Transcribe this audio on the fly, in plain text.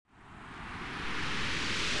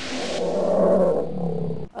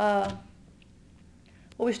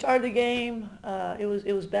Well, we started the game. It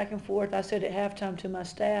was back and forth. I said at halftime to my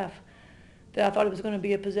staff that I thought it was going to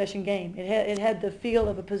be a possession game. It had the feel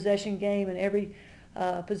of a possession game, and every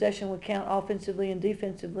possession would count offensively and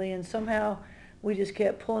defensively. And somehow we just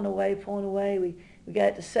kept pulling away, pulling away. We got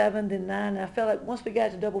it to 7, then 9. And I felt like once we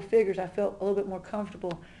got to double figures, I felt a little bit more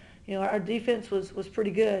comfortable. You know, our defense was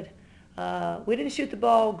pretty good. We didn't shoot the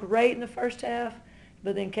ball great in the first half,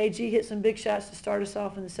 but then KG hit some big shots to start us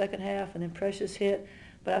off in the second half, and then Precious hit.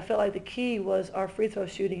 But I felt like the key was our free throw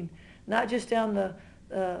shooting, not just down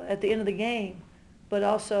at the end of the game, but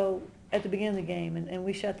also at the beginning of the game. And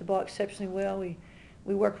we shot the ball exceptionally well.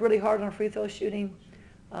 We worked really hard on free throw shooting,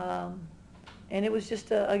 and it was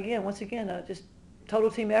just once again just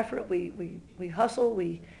total team effort. We hustle.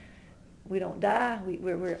 We don't die.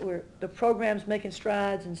 We're the program's making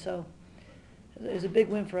strides, and so it was a big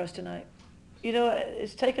win for us tonight. You know,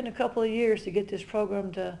 it's taken a couple of years to get this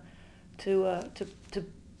program to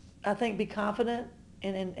I think be confident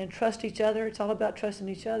and trust each other. It's all about trusting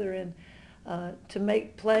each other and to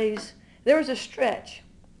make plays. There was a stretch.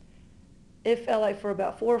 It felt like for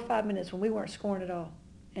about 4 or 5 minutes when we weren't scoring at all.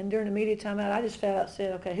 And during the media timeout, I just flat out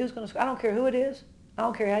said, okay, who's going to score? I don't care who it is. I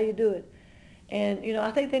don't care how you do it. And, you know,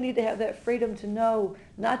 I think they need to have that freedom to know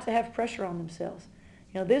not to have pressure on themselves.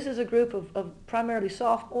 You know, this is a group of primarily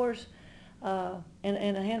sophomores and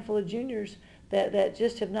a handful of juniors that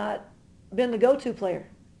just have not been the go-to player,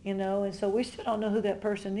 you know, and so we still don't know who that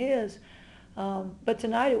person is. But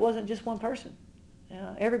tonight it wasn't just one person.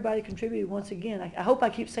 Everybody contributed once again. I hope I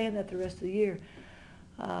keep saying that the rest of the year.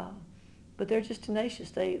 But they're just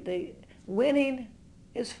tenacious. Winning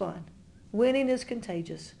is fun. Winning is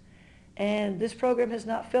contagious. And this program has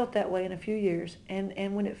not felt that way in a few years.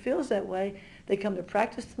 And when it feels that way, they come to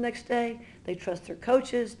practice the next day. They trust their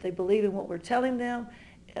coaches. They believe in what we're telling them.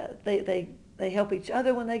 They help each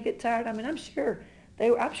other when they get tired. I mean, I'm sure they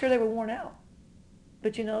were worn out.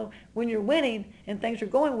 But, you know, when you're winning and things are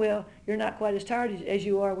going well, you're not quite as tired as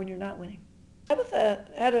you are when you're not winning. Tabitha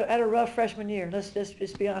had a rough freshman year. Let's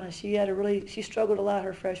just be honest. She struggled a lot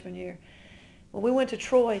her freshman year. When we went to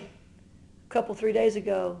Troy a 3 days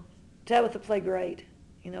ago, Tabitha played great.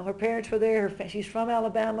 You know, her parents were there. She's from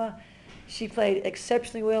Alabama. She played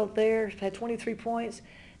exceptionally well there. Had 23 points.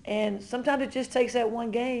 And sometimes it just takes that one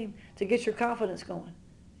game to get your confidence going,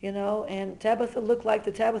 you know. And Tabitha looked like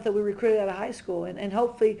the Tabitha we recruited out of high school. And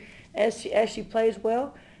hopefully, as she plays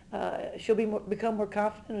well, she'll become more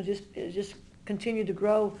confident and just continue to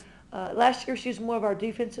grow. Last year, she was more of our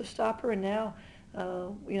defensive stopper, and now,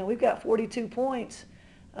 you know, we've got 42 points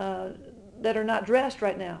that are not dressed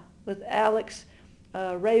right now with Alex,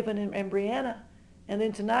 Raven, and Brianna. And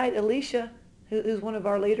then tonight, Alicia, who's one of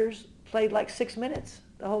our leaders, played like 6 minutes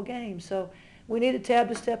the whole game. So we needed Tab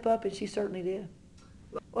to step up, and she certainly did.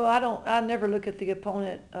 Well, I never look at the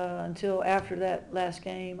opponent until after that last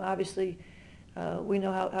game. Obviously, we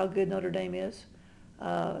know how good Notre Dame is.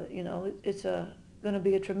 You know, it's going to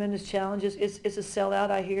be a tremendous challenge. It's a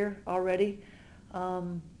sellout, I hear, already.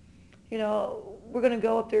 You know, we're going to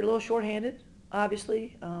go up there a little shorthanded,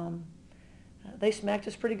 obviously. They smacked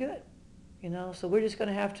us pretty good, you know, so we're just going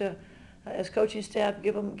to have to, as coaching staff,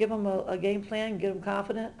 give them a game plan, get them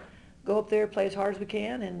confident, go up there, play as hard as we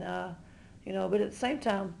can, and you know. But at the same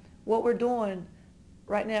time, what we're doing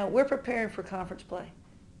right now, we're preparing for conference play.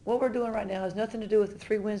 What we're doing right now has nothing to do with the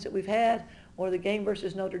 3 wins that we've had or the game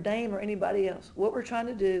versus Notre Dame or anybody else. What we're trying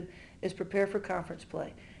to do is prepare for conference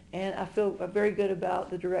play, and I feel very good about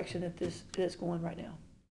the direction that that's going right now.